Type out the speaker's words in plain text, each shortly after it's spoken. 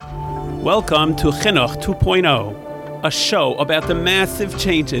Welcome to Chinuch 2.0, a show about the massive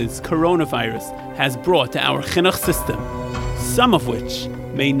changes coronavirus has brought to our Chinuch system, some of which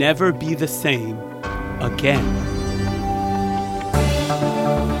may never be the same again.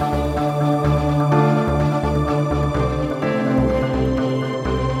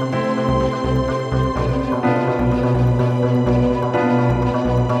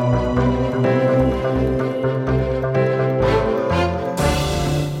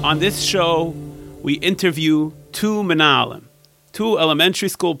 On this show, we interview two Menalim, two elementary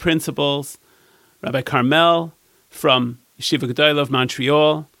school principals, Rabbi Carmel from Yeshiva Gedolah of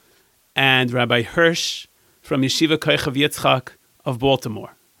Montreal, and Rabbi Hirsch from Yeshiva Kochav Yitzchak of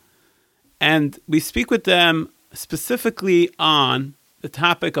Baltimore. And we speak with them specifically on the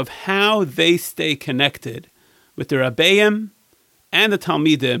topic of how they stay connected with the Rabbeim and the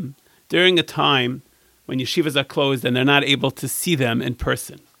Talmidim during a time when yeshivas are closed and they're not able to see them in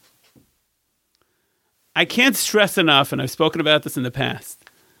person. I can't stress enough, and I've spoken about this in the past,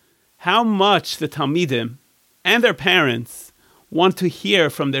 how much the Talmidim and their parents want to hear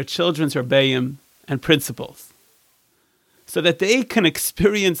from their children's Rebbeim and principals, so that they can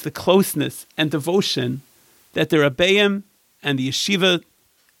experience the closeness and devotion that the Rebbeim and the yeshiva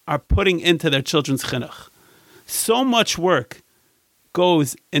are putting into their children's chinuch. So much work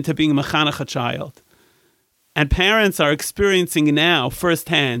goes into being mechanech a child, and parents are experiencing now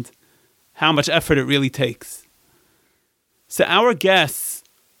firsthand how much effort it really takes. So our guests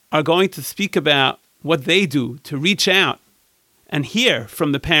are going to speak about what they do to reach out and hear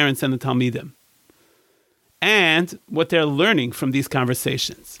from the parents and the Talmidim, and what they're learning from these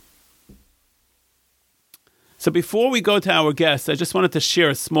conversations. So before we go to our guests, I just wanted to share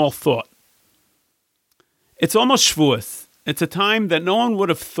a small thought. It's almost Shavuos. It's a time that no one would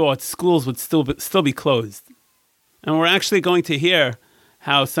have thought schools would still be closed. And we're actually going to hear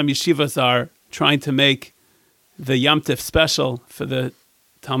how some yeshivas are trying to make the Yom Tif special for the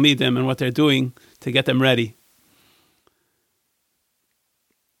Talmidim and what they're doing to get them ready.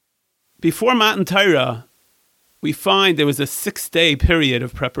 Before Matan Torah, we find there was a 6-day period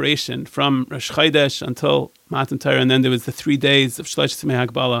of preparation from Rosh Chodesh until Matan Torah, and then there was the 3 days of Shlosh Tzimei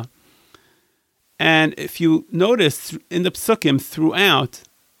Hagbala. And if you notice in the Psukim throughout,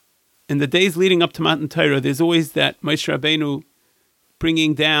 in the days leading up to Matan Torah, there's always that Moshe Rabbeinu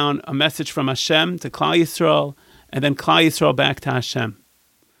bringing down a message from Hashem to Klal Yisrael, and then Klal Yisrael back to Hashem.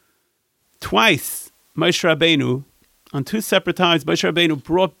 Twice, Moshe Rabbeinu, on two separate times, Moshe Rabbeinu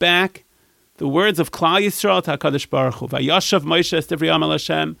brought back the words of Klal Yisrael to HaKadosh Baruch Hu. Vayashav Moshe es divrei el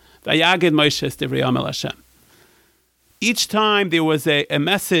Hashem, vayagid Moshe es divrei el Hashem. Each time there was a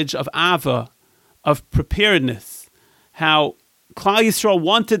message of Ava, of preparedness, how Klal Yisrael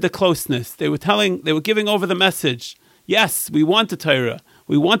wanted the closeness. They were giving over the message. Yes, we want the Torah.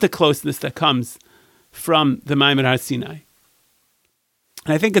 We want the closeness that comes from the Maimon Har Sinai.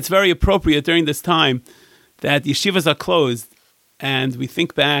 And I think it's very appropriate during this time that yeshivas are closed, and we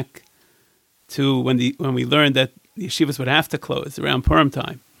think back to when we learned that the yeshivas would have to close around Purim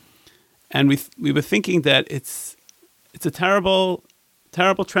time, and we were thinking that it's a terrible,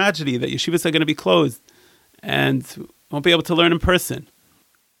 terrible tragedy that yeshivas are going to be closed and won't be able to learn in person.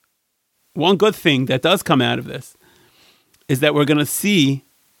 One good thing that does come out of this is that we're going to see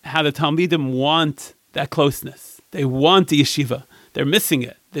how the Talmidim want that closeness. They want the yeshiva. They're missing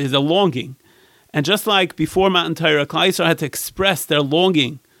it. There's a longing. And just like before Matan Torah, Klal Yisrael had to express their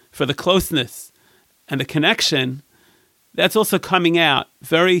longing for the closeness and the connection, that's also coming out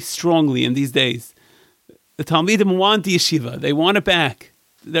very strongly in these days. The Talmidim want the yeshiva. They want it back.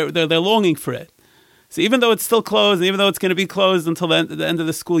 They're longing for it. So even though it's still closed, and even though it's going to be closed until the end of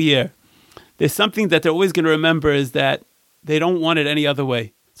the school year, there's something that they're always going to remember, is that they don't want it any other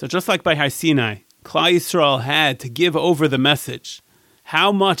way. So just like by Har Sinai, Klal Yisrael had to give over the message,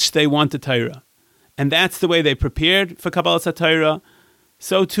 how much they want the Torah. And that's the way they prepared for Kabbalas HaTorah.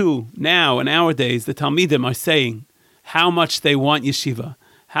 So too, now in our days, the Talmidim are saying how much they want yeshiva,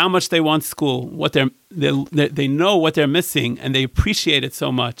 how much they want school, what they know what they're missing, and they appreciate it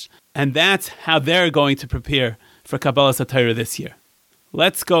so much. And that's how they're going to prepare for Kabbalas HaTorah this year.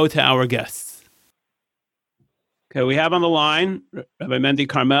 Let's go to our guests. Okay, we have on the line Rabbi Mendy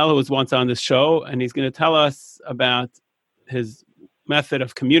Carmel, who was once on this show, and he's going to tell us about his method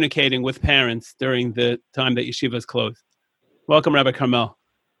of communicating with parents during the time that yeshiva is closed. Welcome, Rabbi Carmel.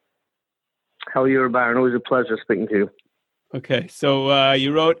 How are you, Rabbi? Always a pleasure speaking to you. Okay, so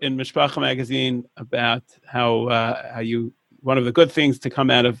you wrote in Mishpacha magazine about how one of the good things to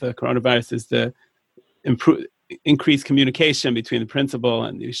come out of the coronavirus is the increased communication between the principal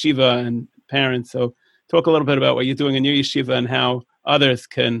and the yeshiva and parents. So talk a little bit about what you're doing in your yeshiva and how others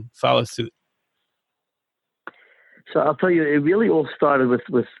can follow suit? So I'll tell you, it really all started with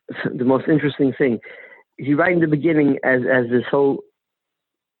the most interesting thing. Right in the beginning, as this whole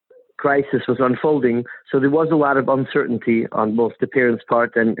crisis was unfolding, so there was a lot of uncertainty on both the parents'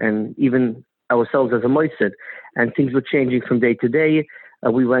 part and even ourselves as a moisid, and things were changing from day to day.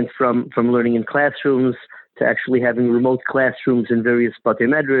 We went from learning in classrooms to actually having remote classrooms in various Batei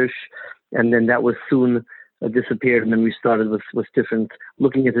Medrash, and then that was soon disappeared, and then we started with different,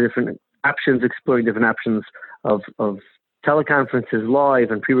 looking at the different options, exploring different options of teleconferences,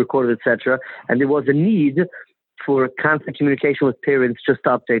 live and pre-recorded, etc. And there was a need for constant communication with parents just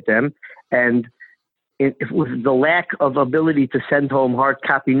to update them. And it was the lack of ability to send home hard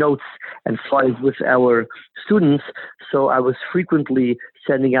copy notes and slides with our students. So I was frequently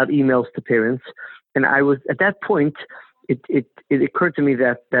sending out emails to parents. And I was, at that point, it occurred to me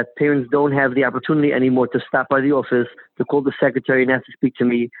that parents don't have the opportunity anymore to stop by the office, to call the secretary and ask to speak to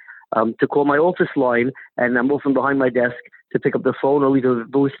me, to call my office line, and I'm often behind my desk, to pick up the phone or leave a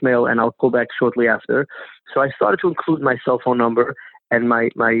voicemail, and I'll call back shortly after. So I started to include my cell phone number and my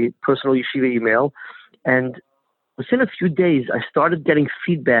personal yeshiva email. And within a few days, I started getting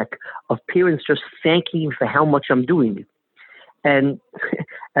feedback of parents just thanking me for how much I'm doing. And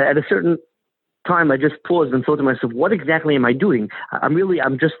at a certain time, I just paused and thought to myself, what exactly am I doing? I'm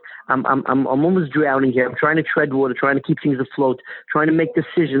almost drowning here. I'm trying to tread water, trying to keep things afloat, trying to make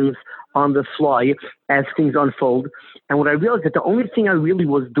decisions on the fly as things unfold. And what I realized that the only thing I really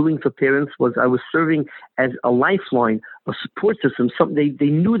was doing for parents was I was serving as a lifeline, a support system. They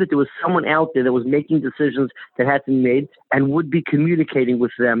knew that there was someone out there that was making decisions that had to be made and would be communicating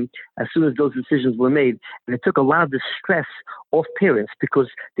with them as soon as those decisions were made. And it took a lot of the stress off parents because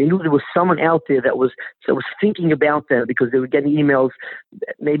they knew there was someone out there that was thinking about them, because they were getting emails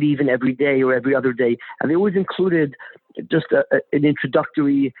maybe even every day or every other day. And they always included just an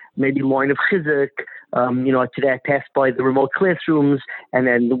introductory maybe line of chizuk. Today I passed by the remote classrooms, and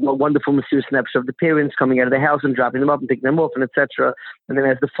then the wonderful mysterious snapshot of the parents coming out of the house and dropping them up and picking them off, and etc. And then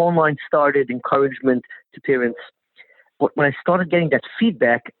as the phone line started, encouragement to parents. But when I started getting that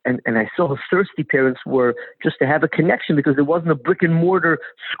feedback, and I saw how thirsty parents were just to have a connection, because there wasn't a brick and mortar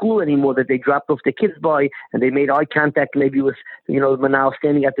school anymore that they dropped off their kids by, and they made eye contact maybe with, Manal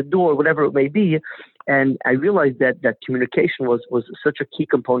standing at the door, whatever it may be. And I realized that communication was such a key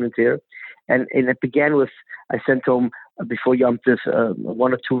component here. And it began with, I sent home before Yom Tov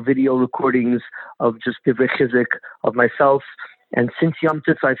 1 or 2 video recordings of just Divrei Chizuk of myself. And since Yom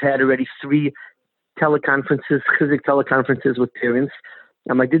Tov, I've had already 3 teleconferences, Chizuk teleconferences with parents.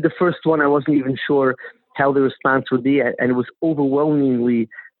 I did the first one. I wasn't even sure how the response would be, and it was overwhelmingly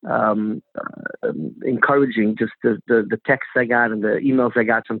encouraging. Just the texts I got and the emails I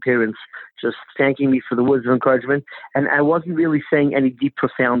got from parents just thanking me for the words of encouragement. And I wasn't really saying any deep,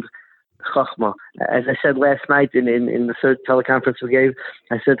 profound chachma. As I said last night in the third teleconference we gave,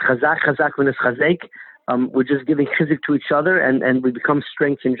 I said, chazak, chazak, v'nes chazek. We're just giving chizuk to each other, and we become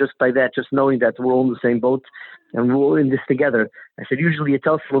strengthened just by that, just knowing that we're all in the same boat and we're all in this together. I said, usually you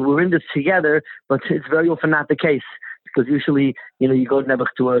tell someone we're in this together, but it's very often not the case, because usually, you go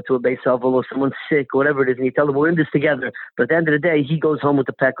to a base level, or someone's sick or whatever it is, and you tell them we're in this together. But at the end of the day, he goes home with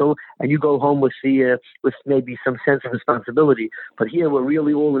the pekel, and you go home with with maybe some sense of responsibility. But here we're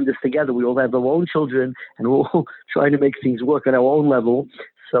really all in this together. We all have our own children, and we're all trying to make things work on our own level.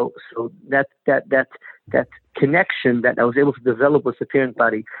 So that connection that I was able to develop with the parent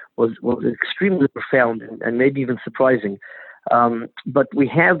body was extremely profound and maybe even surprising. But we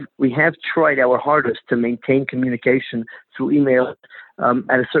have tried our hardest to maintain communication through email.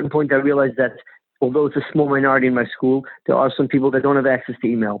 At a certain point, I realized that although it's a small minority in my school, there are some people that don't have access to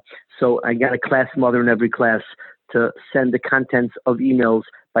email. So I got a class mother in every class to send the contents of emails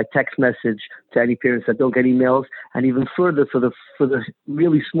by text message to any parents that don't get emails, and even further for the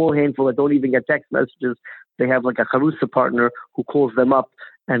really small handful that don't even get text messages, they have like a charusa partner who calls them up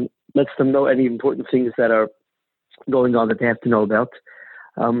and lets them know any important things that are going on that they have to know about.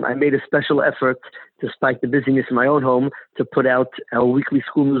 I made a special effort, despite the busyness in my own home, to put out our weekly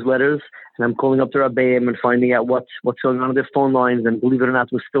school newsletters, and I'm calling up the Rabbeim and finding out what's going on their phone lines. And believe it or not,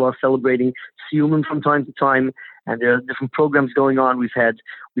 we still are celebrating Siyumim from time to time, and there are different programs going on. We've had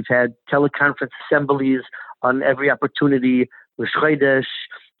teleconference assemblies on every opportunity, with Chodesh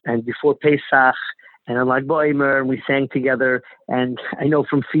and before Pesach, and on Lag BaOmer, and we sang together. And I know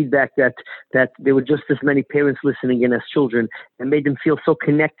from feedback that there were just as many parents listening in as children, and made them feel so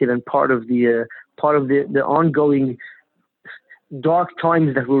connected and part of the ongoing dark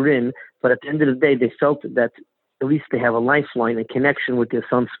times that we're in. But at the end of the day, they felt that at least they have a lifeline, a connection with their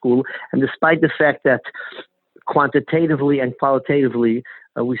son's school. And despite the fact that quantitatively and qualitatively,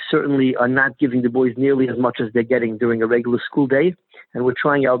 we certainly are not giving the boys nearly as much as they're getting during a regular school day, and we're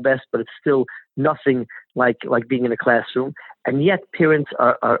trying our best, but it's still nothing like being in a classroom. And yet, parents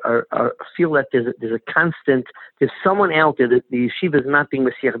are feel that there's a constant, there's someone out there that the yeshiva is not being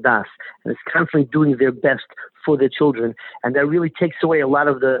Mesiach Das, and is constantly doing their best for their children, and that really takes away a lot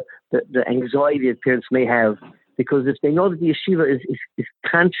of the anxiety that parents may have. Because if they know that the yeshiva is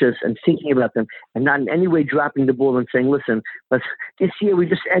conscious and thinking about them and not in any way dropping the ball and saying, listen, this year we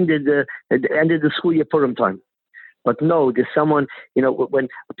just ended the school year Purim time. But no, there's someone, when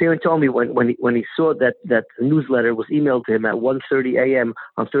a parent told me when he saw that the newsletter was emailed to him at 1:30 a.m.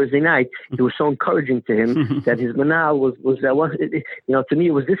 on Thursday night, it was so encouraging to him that his manal was to me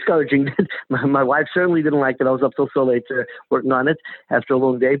it was discouraging. My wife certainly didn't like it. I was up till so late working on it after a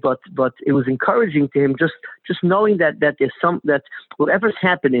long day, but it was encouraging to him just knowing that there's that whatever's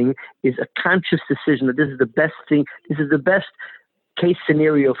happening is a conscious decision, that this is the best thing, this is the best case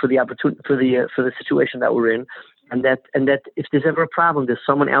scenario for the opportunity for the situation that we're in. And that if there's ever a problem, there's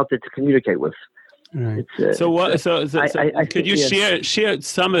someone out there to communicate with. Right. Could you share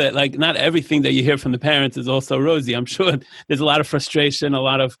some of it? Like, not everything that you hear from the parents is also rosy. I'm sure there's a lot of frustration, a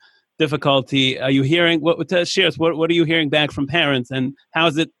lot of difficulty. Are you hearing what are you hearing back from parents, and how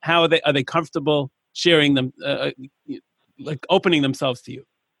are they comfortable sharing them, like opening themselves to you?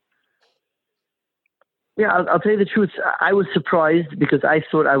 Yeah, I'll tell you the truth. I was surprised because I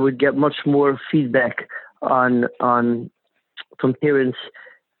thought I would get much more feedback from parents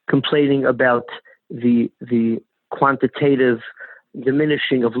complaining about the quantitative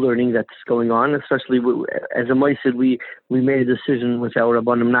diminishing of learning that's going on. Especially as a Moised, we made a decision with our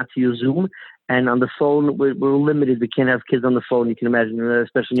Rabbanim not to use Zoom, and on the phone we're limited. We can't have kids on the phone. You can imagine,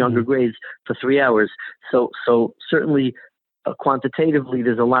 especially in younger grades, for 3 hours. So certainly. Quantitatively,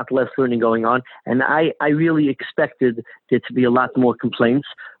 there's a lot less learning going on, and I really expected there to be a lot more complaints.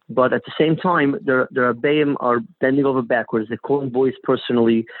 But at the same time, the Rebbeim are bending over backwards. They're calling boys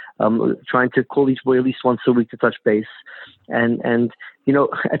personally, trying to call each boy at least once a week to touch base. And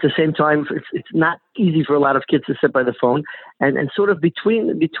at the same time, it's not easy for a lot of kids to sit by the phone. And sort of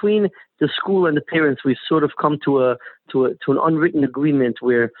between the school and the parents, we've sort of come to an unwritten agreement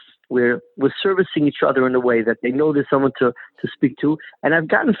where we're servicing each other in a way that they know there's someone to speak to. And I've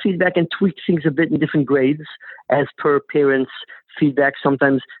gotten feedback and tweaked things a bit in different grades as per parents' feedback.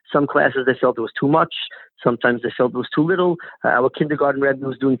 Sometimes some classes they felt it was too much. Sometimes they felt it was too little. Our kindergarten Rebbe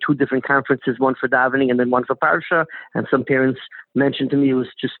was doing 2 different conferences, one for davening and then one for parsha. And some parents mentioned to me it was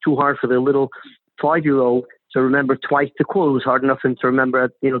just too hard for their little 5-year-old to remember twice to call. It was hard enough for him to remember,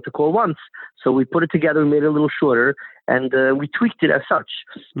 to call once. So we put it together, we made it a little shorter, and we tweaked it as such.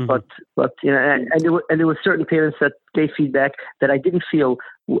 Mm-hmm. But there were certain parents that gave feedback that I didn't feel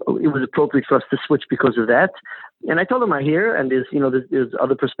it was appropriate for us to switch because of that. And I told them I hear, and there's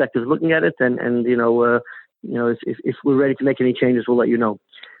other perspectives looking at it, and if we're ready to make any changes, we'll let you know.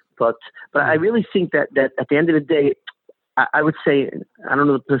 But I really think that at the end of the day, I would say, I don't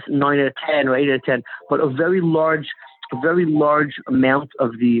know if it's 9 out of 10 or 8 out of 10, but a very large amount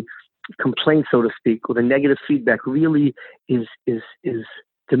of the complaint, so to speak, or the negative feedback really is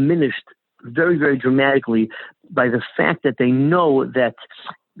diminished very, very dramatically by the fact that they know that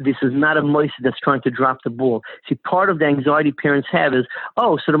this is not a Moised that's trying to drop the ball. See, part of the anxiety parents have is,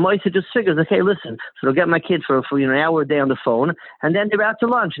 so the Moised just figures, okay, listen, so they'll get my kid for an hour a day on the phone, and then they're out to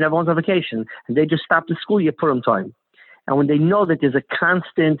lunch and everyone's on vacation, and they just stop the school year Purim time. And when they know that there's a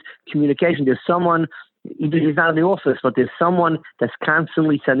constant communication, there's someone, even if he's not in the office, but there's someone that's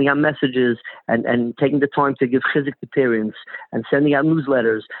constantly sending out messages and taking the time to give chizik to parents and sending out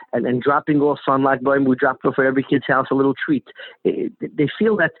newsletters and dropping off on Lag B'Omer. We dropped off at every kid's house a little treat. They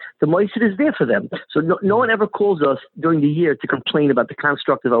feel that the Moised is there for them. So no one ever calls us during the year to complain about the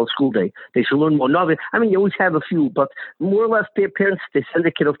construct of our school day. They should learn more. No, I mean, you always have a few, but more or less parents, they send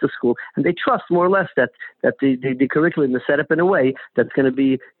their kid off to school and they trust more or less that the curriculum is set up in a way that's going to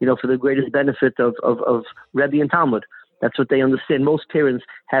be, for the greatest benefit of Rebbe and Talmud. That's what they understand. Most parents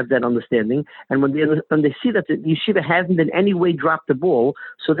have that understanding. And when they see that the yeshiva hasn't in any way dropped the ball,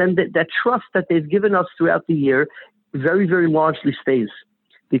 so then that trust that they've given us throughout the year very, very largely stays.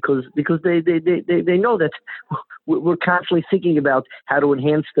 Because they know that we're constantly thinking about how to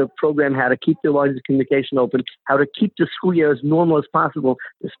enhance the program, how to keep the lines of communication open, how to keep the school year as normal as possible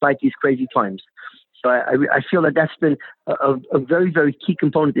despite these crazy times. So I feel that that's been a very, very key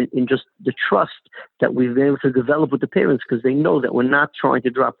component in just the trust that we've been able to develop with the parents, because they know that we're not trying to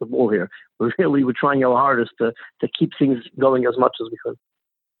drop the ball here. We're trying our hardest to keep things going as much as we could.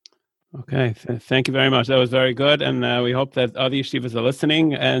 Okay, thank you very much. That was very good, and we hope that other yeshivas are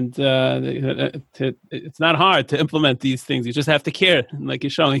listening. And it's not hard to implement these things. You just have to care, like you're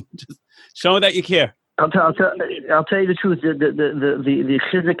showing. Just show that you care. I'll tell you the truth. The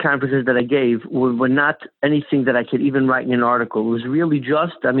Chizuk conferences that I gave were not anything that I could even write in an article. It was really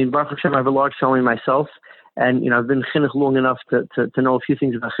just, Baruch Hashem, I have a large following myself, and I've been chinuch long enough to know a few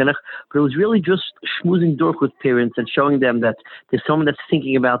things about chinuch. But it was really just schmoozing durch with parents and showing them that there's someone that's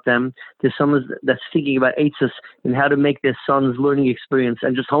thinking about them. There's someone that's thinking about eitzes and how to make their son's learning experience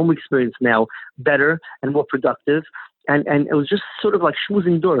and just home experience now better and more productive. And it was just sort of like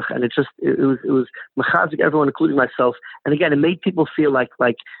schmoozing durch, and it was mechazik everyone, including myself. And again, it made people feel like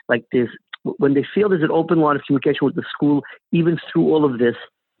there's, when they feel there's an open line of communication with the school, even through all of this,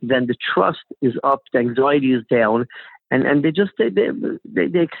 then the trust is up, the anxiety is down, and they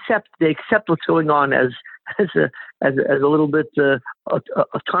accept what's going on as a little bit a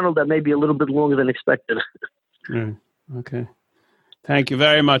tunnel that may be a little bit longer than expected. Okay, thank you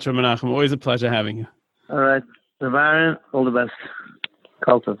very much, Menachem. Always a pleasure having you. All right. Navarin, all the best.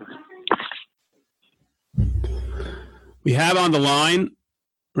 Kultov. We have on the line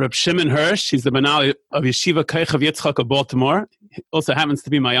Reb Shimon Hirsch. He's the Manali of Yeshiva Kochav Yitzchak of Baltimore. He also happens to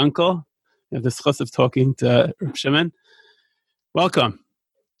be my uncle. I have the schus of talking to Reb Shimon. Welcome.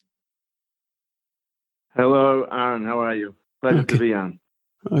 Hello, Aaron. How are you? Pleasure to be on.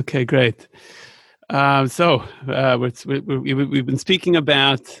 Okay, great. So we've been speaking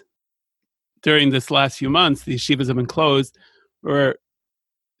about, during this last few months, the yeshivas have been closed. We're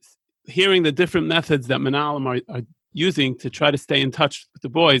hearing the different methods that Manalim are using to try to stay in touch with the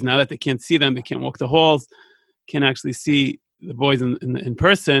boys. Now that they can't see them, they can't walk the halls, can't actually see the boys in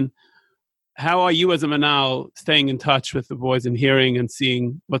person. How are you as a Manal staying in touch with the boys and hearing and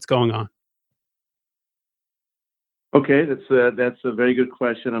seeing what's going on? Okay, that's a very good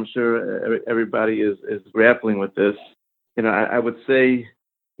question. I'm sure everybody is grappling with this. I would say,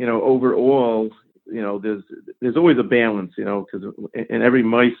 overall, there's always a balance, because in every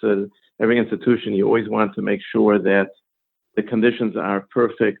Maisa, every institution, you always want to make sure that the conditions are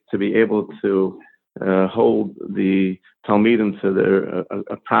perfect to be able to hold the Talmidim to their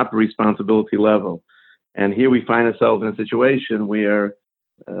a proper responsibility level. And here we find ourselves in a situation where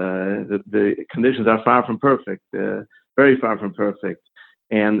the conditions are far from perfect, very far from perfect.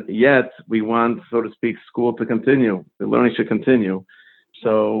 And yet we want, so to speak, school to continue. The learning should continue.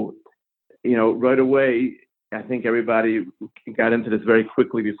 So, right away, I think everybody got into this very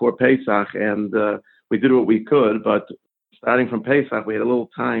quickly before Pesach, and we did what we could. But starting from Pesach, we had a little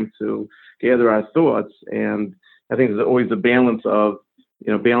time to gather our thoughts. And I think there's always a balance of,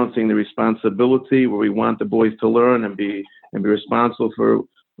 balancing the responsibility where we want the boys to learn and be responsible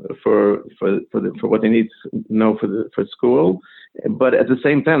for what they need to know for school. But at the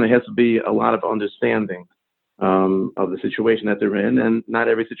same time, there has to be a lot of understanding of the situation that they're in, and not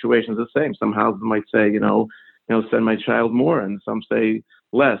every situation is the same. Some houses might say, send my child more, and some say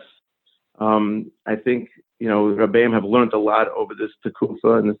less. I think, Rabbeim have learned a lot over this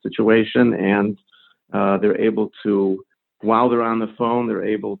tekufa and this situation, and they're able to, while they're on the phone, they're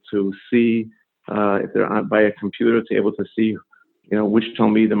able to see, if they're on by a computer, to able to see, which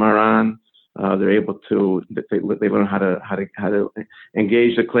Talmidim are on. They're able to, they learn how to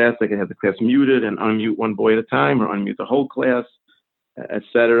engage the class. They can have the class muted and unmute one boy at a time, or unmute the whole class,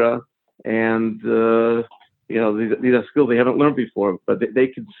 etc. And these are skills they haven't learned before, but they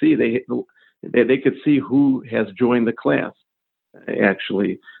can see they could see who has joined the class.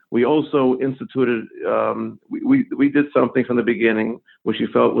 Actually, we also instituted. We did something from the beginning which we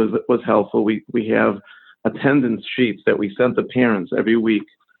felt was helpful. We have attendance sheets that we sent to parents every week.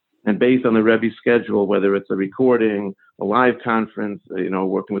 And based on the Rebbe schedule, whether it's a recording, a live conference,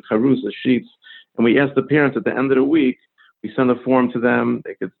 working with Harusa sheets, and we asked the parents at the end of the week, we send a form to them.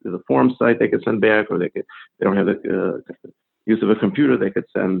 There's a form site they could send back, or they don't have the use of a computer, they could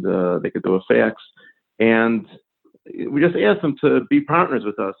do a fax. And we just asked them to be partners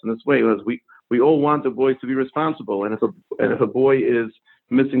with us in this way. We all want the boys to be responsible. And if a boy is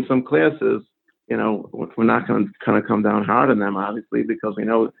missing some classes, we're not going to kind of come down hard on them, obviously, because we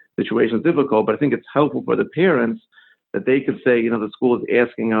know the situation is difficult. But I think it's helpful for the parents that they could say, the school is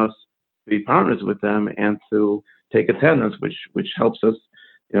asking us to be partners with them and to take attendance, which helps us,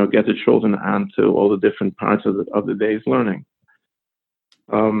 get the children onto all the different parts of the day's learning.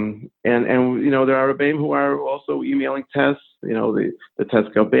 And there are Rebbeim who are also emailing tests. The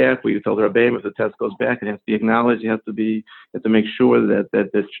tests go back. We tell the Rebbeim if the test goes back, it has to be acknowledged. You have to make sure that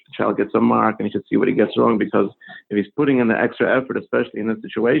the child gets a mark, and you should see what he gets wrong, because if he's putting in the extra effort, especially in this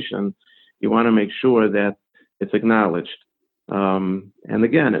situation, you want to make sure that it's acknowledged. And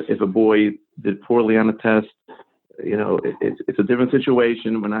again, if a boy did poorly on a test, it's a different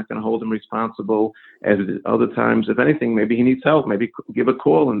situation. We're not going to hold him responsible. As other times, if anything, maybe he needs help. Maybe give a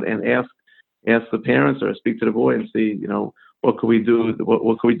call and ask the parents or speak to the boy and see, what can we do?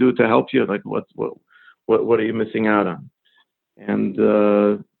 What can we do to help you? Like what are you missing out on? And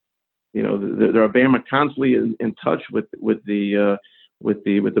the Rebbeim are constantly in touch with the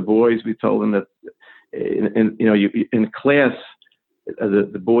boys. We told them that in class,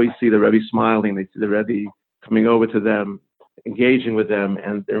 the boys see the Rebbe smiling. They see the Rebbe coming over to them, engaging with them,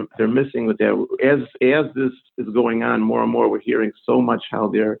 and they're missing with that. As this is going on, more and more, we're hearing so much how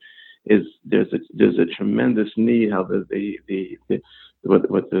there's a tremendous need. How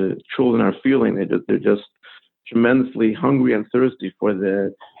what the children are feeling. They're just tremendously hungry and thirsty for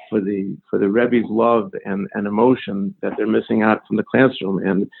the Rebbe's love and emotion that they're missing out from the classroom.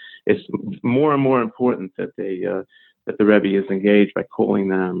 And it's more and more important that that the Rebbe is engaged by calling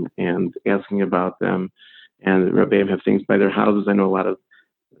them and asking about them. And the Rebbeim have things by their houses. I know a lot of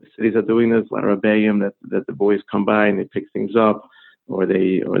cities are doing this. A lot of Rebbeim that the boys come by and they pick things up, or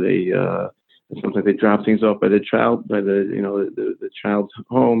they sometimes they drop things off by the child's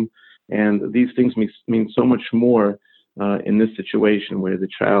home. And these things mean so much more in this situation where the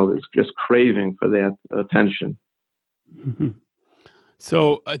child is just craving for that attention. Mm-hmm.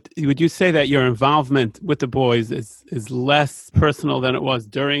 So would you say that your involvement with the boys is less personal than it was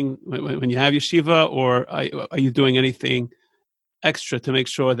during when you have yeshiva, or are you doing anything extra to make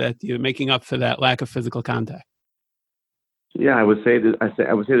sure that you're making up for that lack of physical contact? Yeah, I would say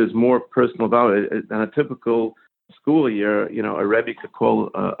there's more personal involvement. On a typical school year, a Rebbe could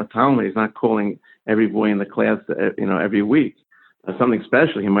call a Talmud. He's not calling every boy in the class, every week. Something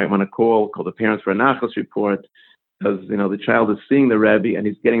special he might want to call the parents for a nachas report, because the child is seeing the Rebbe and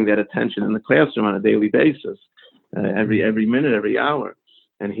he's getting that attention in the classroom on a daily basis, every minute, every hour.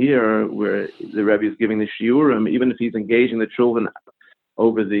 And here, where the Rebbe is giving the shiurim, even if he's engaging the children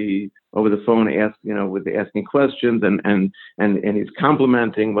over the phone, with asking questions and he's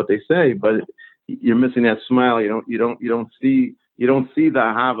complimenting what they say, but you're missing that smile. You don't see the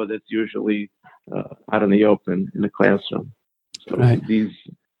ahava that's usually out in the open in the classroom. So right. These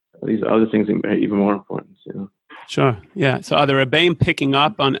other things are even more important. Sure. Yeah. So are the Rebbeim picking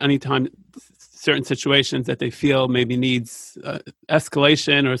up on any time certain situations that they feel maybe needs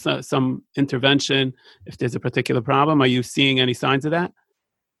escalation or some intervention if there's a particular problem? Are you seeing any signs of that?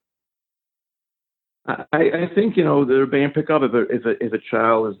 I think the Rebbeim pick up if a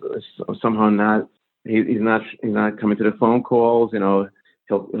child is somehow not he's not coming to the phone calls. He'll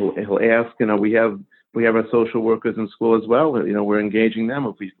ask. We have our social workers in school as well. We're engaging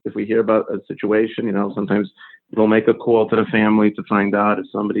them. If we hear about a situation, sometimes we'll make a call to the family to find out if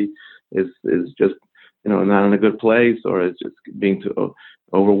somebody is just not in a good place or is just being too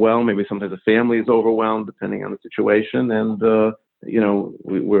overwhelmed. Maybe sometimes the family is overwhelmed, depending on the situation. And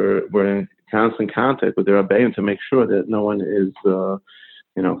we're in constant contact with the Rebbeim to make sure that no one is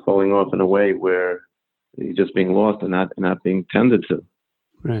falling off in a way where he's just being lost and not being tended to.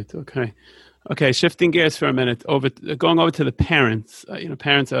 Right. Okay. Shifting gears for a minute, going over to the parents.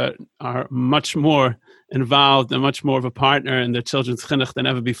 Parents are much more involved and much more of a partner in their children's chinuch than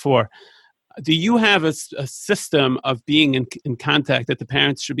ever before. Do you have a system of being in contact, that the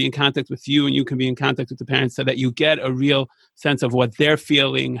parents should be in contact with you and you can be in contact with the parents, so that you get a real sense of what they're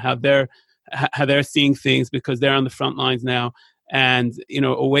feeling, how they're seeing things, because they're on the front lines now, and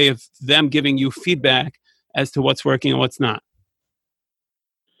a way of them giving you feedback as to what's working and what's not?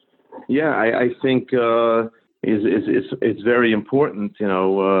 Yeah, I think it's very important,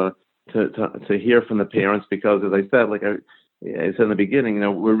 to hear from the parents, because, as I said, like I said in the beginning,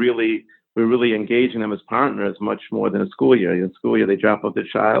 we're really engaging them as partners much more than a school year. In school year, they drop off the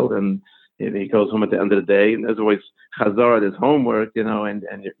child and he goes home at the end of the day, and there's always chazara, there's homework,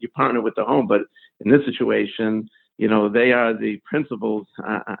 and you partner with the home. But in this situation, they are the principals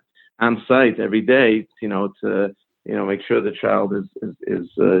on site every day, to make sure the child is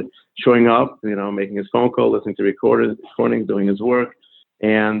showing up, making his phone call, listening to recordings, doing his work.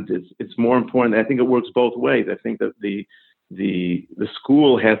 And it's more important. I think it works both ways. I think that the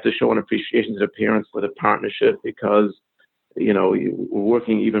school has to show an appreciation to the parents for the partnership, because we're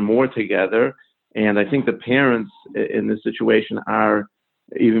working even more together. And I think the parents in this situation are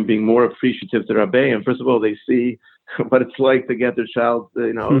even being more appreciative to Rabbi. And first of all, they see what it's like to get their child,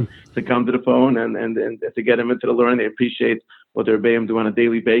 to come to the phone and to get them into the learning. They appreciate what their Rebbeim do on a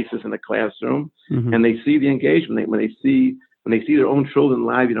daily basis in the classroom, and they see the engagement. When they see their own children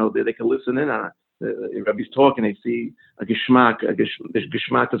live, they can listen in on it. the Rebbe's talking, they see a geschmack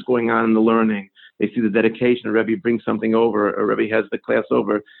that's going on in the learning. They see the dedication. A Rebbe brings something over, a Rebbe has the class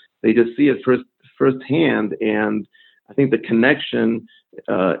over. They just see it firsthand, and I think the connection,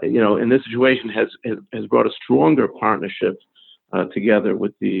 in this situation has brought a stronger partnership together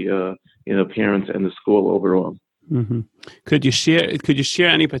with the parents and the school overall. Mm-hmm. Could you share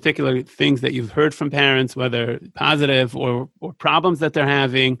any particular things that you've heard from parents, whether positive or problems that they're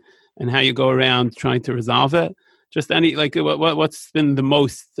having, and how you go around trying to resolve it? Just any, like, what's been the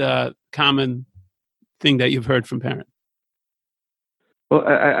most common thing that you've heard from parents? Well,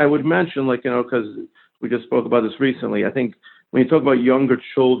 I would mention, because we just spoke about this recently. I think when you talk about younger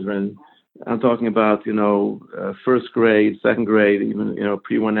children, I'm talking about, first grade, second grade, even,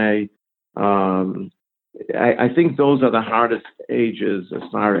 pre-1A. I think those are the hardest ages as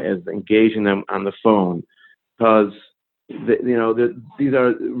far as engaging them on the phone, because these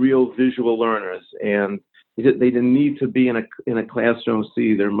are real visual learners, and they need to be in a classroom,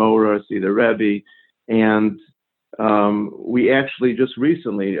 see their Mora, see their Rebbe, and we actually just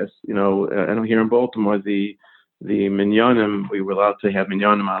recently, I know here in Baltimore, the minyanim, we were allowed to have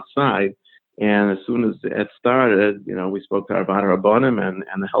minyanim outside. And as soon as it started, we spoke to our Bada Rabbanim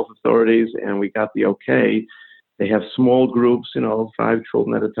and the health authorities, and we got the okay. They have small groups, 5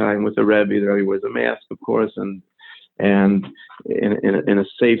 children at a time with the Rebbe. The Rebbe wears a mask, of course, and in a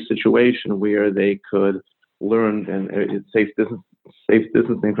safe situation where they could learn and it's safe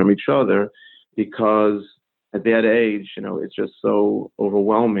distancing from each other, because at that age, it's just so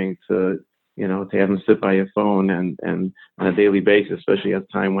overwhelming to have them sit by your phone and on a daily basis, especially as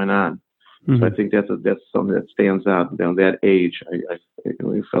time went on. Mm-hmm. So I think that's something that stands out. That age, I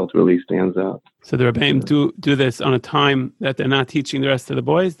felt really stands out. So the Rebbeim do this on a time that they're not teaching the rest of the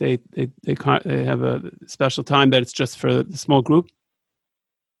boys. They have a special time that it's just for the small group.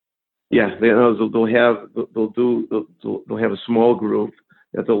 Yeah, they'll have a small group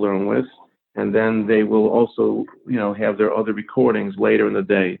that they'll learn with, and then they will also have their other recordings later in the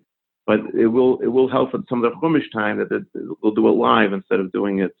day. But it will help with some of the Chumash time that they'll do it live instead of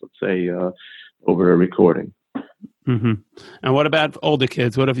doing it, let's say, over a recording. Mm-hmm. And what about older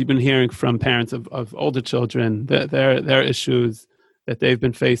kids? What have you been hearing from parents of older children, their issues that they've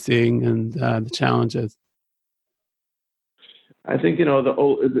been facing and the challenges? I think the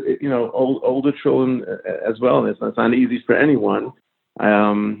older children as well. It's not easy for anyone.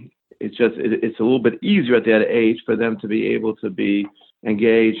 It's a little bit easier at that age for them to be able to be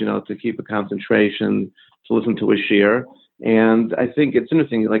engaged, to keep a concentration, to listen to a shir. And I think it's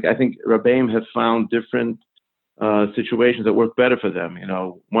interesting. I think Rebbeim have found different situations that work better for them.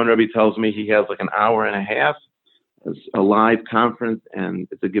 One Rebbe tells me he has an hour and a half, a live conference, and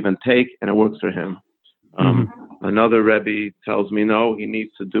it's a give and take, and it works for him. Another Rebbe tells me no, he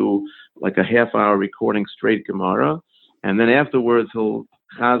needs to do a half-hour recording straight Gemara, and then afterwards he'll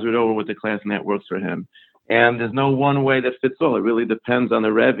chazer it over with the class, and that works for him. And there's no one way that fits all. It really depends on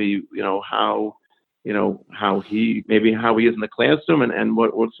the Rebbe, how he is in the classroom and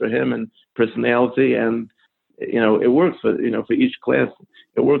what works for him and personality. And, it works for each class,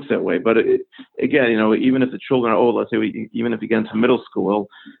 it works that way. But again, even if the children are old, let's say even if you get into middle school,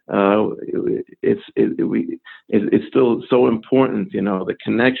 it's still so important, the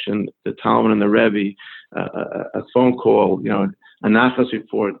connection, the Talmud and the Rebbe, a phone call, a nachas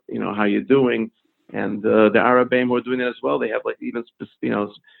report, how you're doing. And the Rebbeim who are doing it as well, they have even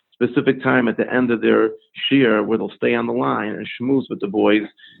specific time at the end of their shir where they'll stay on the line and shmooze with the boys,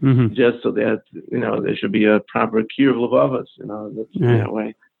 mm-hmm. just so that there should be a proper kiruv levavos, that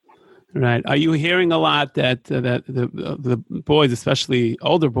way. Right. Are you hearing a lot that the boys, especially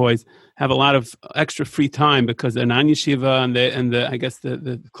older boys, have a lot of extra free time because they're non-yeshiva and I guess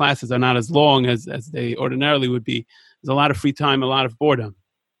the classes are not as long as they ordinarily would be? There's a lot of free time, a lot of boredom.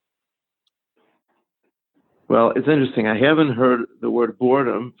 Well, it's interesting. I haven't heard the word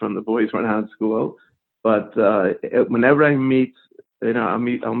boredom from the boys right now in school, but whenever I meet, I'll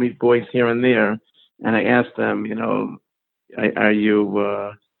meet boys here and there, and I ask them, are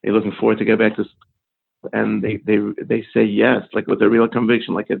you looking forward to get back to school? And they say yes, with a real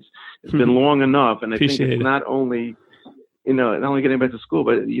conviction, it's been long enough. And I think it's not only getting back to school,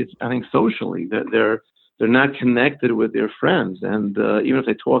 but I think socially that they're not connected with their friends, and even if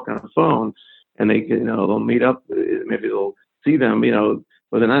they talk on the phone. And they'll meet up, maybe they'll see them,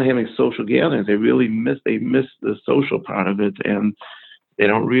 but they're not having social gatherings. They miss the social part of it, and they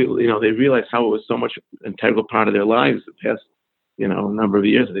don't really, they realize how it was so much integral part of their lives the past, number of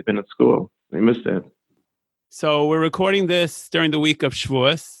years that they've been at school. They miss that. So we're recording this during the week of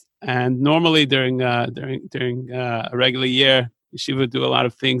Shavuos, and normally during a regular year, Yeshiva do a lot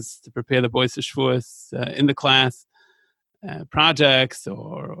of things to prepare the boys for Shavuos in the class, projects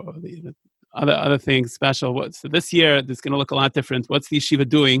or the other things special. So this year, it's going to look a lot different. What's the yeshiva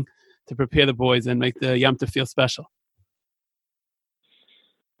doing to prepare the boys and make the Yom Tov feel special?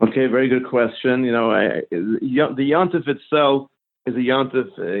 Okay, very good question. The Yom Tov itself is a Yom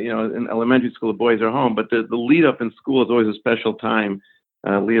Tov. In elementary school, the boys are home, but the lead up in school is always a special time.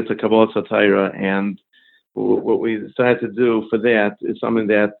 Lead to Kabbalas HaTorah, and what we decided to do for that is something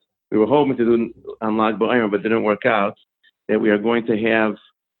that we were hoping to do on Lag BaOmer, but didn't work out. That we are going to have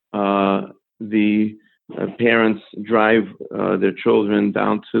the parents drive their children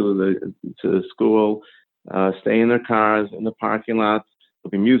down to the school, stay in their cars in the parking lot.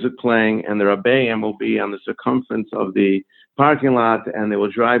 There'll be music playing, and the Rabbeim will be on the circumference of the parking lot, and they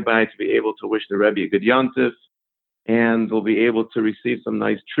will drive by to be able to wish the Rebbe a good Yom Tov, and they'll be able to receive some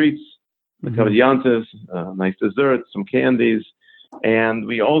nice treats, like Yom Tov, nice desserts, some candies, and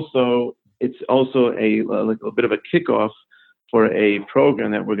it's also a bit of a kickoff for a program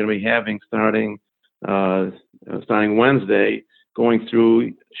that we're going to be having starting Wednesday, going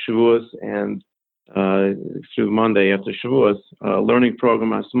through Shavuos and through Monday after Shavuos, learning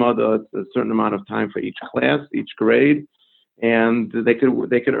program Asmada. It's a certain amount of time for each class, each grade, and they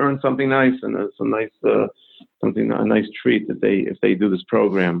could earn something nice and a nice treat if they do this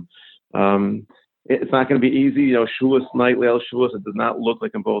program. It's not going to be easy, Shavuos night, Leil Shavuos. It does not look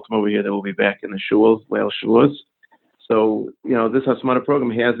like in Baltimore over here that we'll be back in the Shavuos, Leil Shavuos. So this Asmada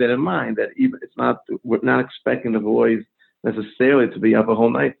program has that in mind, that we're not expecting the boys necessarily to be up a whole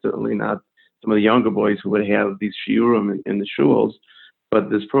night. Certainly not some of the younger boys who would have these shiurim in the shuls, but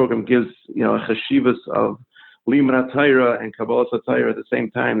this program gives a chashivas of limud Torah and Kabbalas HaTorah at the same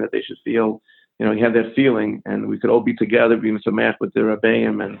time, that they should feel have that feeling, and we could all be together, be samach with the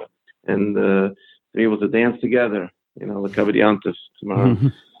Rabbeim and be able to dance together. The Kavod Yom Tov tomorrow.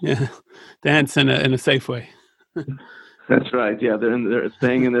 Yeah, dance in a safe way. That's right. Yeah, they're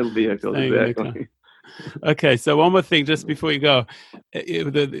staying in their vehicles. Exactly. Okay, so one more thing just before you go.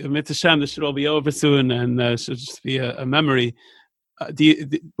 The Mitzvah Shem, this should all be over soon, and should just be a memory. What do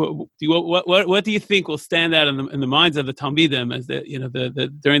you think will stand out in the minds of the Talmidim as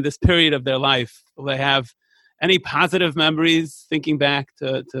during this period of their life? Will they have any positive memories thinking back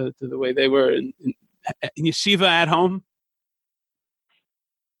to the way they were in yeshiva at home?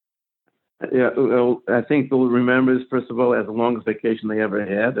 Yeah, well, I think they'll remember this, first of all, as the longest vacation they ever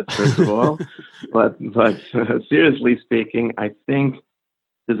had. That's first of all. But seriously speaking, I think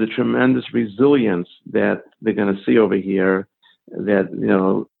there's a tremendous resilience that they're going to see over here. That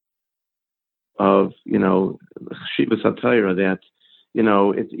of Shivas HaTorah, that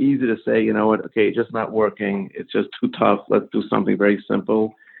it's easy to say, okay, it's just not working. It's just too tough. Let's do something very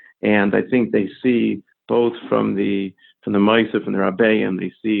simple. And I think they see both from the Ma'aseh, from the Rabbeim,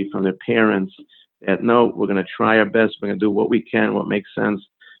 they see from their parents that no, we're going to try our best. We're going to do what we can, what makes sense,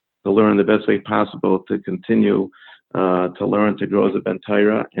 to learn the best way possible, to continue to learn, to grow as a Ben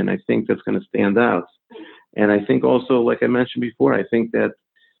Torah. And I think that's going to stand out. And I think also, like I mentioned before, I think that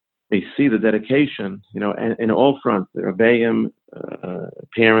they see the dedication, in all fronts, the Rabbeim,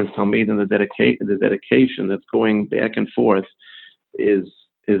 parents, Talmidim, the dedication that's going back and forth is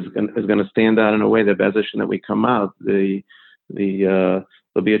going to stand out in a way that Bezashin that we come out, there'll be a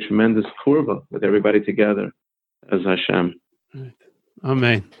tremendous kurva with everybody together as Hashem. Right.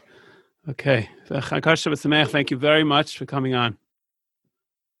 Amen. Okay. Thank you very much for coming on.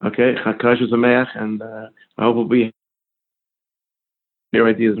 Okay, Chakash Sameach, and I hope we'll be share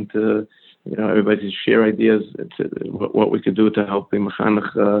ideas and to everybody to share ideas to what we could do to help the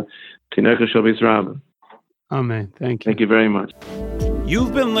Mechanech Tinech Shel Yisrael. Amen. Thank you. Thank you very much.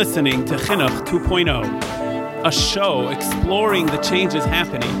 You've been listening to Chinuch 2.0, a show exploring the changes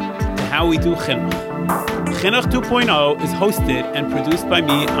happening to how we do Chinuch. Chinuch 2.0 is hosted and produced by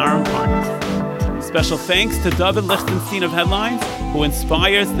me, Aaron Parnas. Special thanks to David Lichtenstein of Headlines, who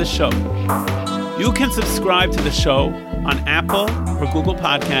inspires the show. You can subscribe to the show on Apple or Google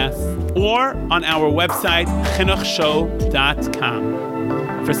Podcasts or on our website,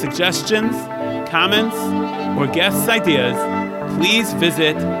 chinuchshow.com. For suggestions, comments, or guest ideas, please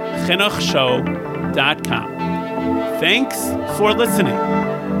visit chinuchshow.com. Thanks for listening.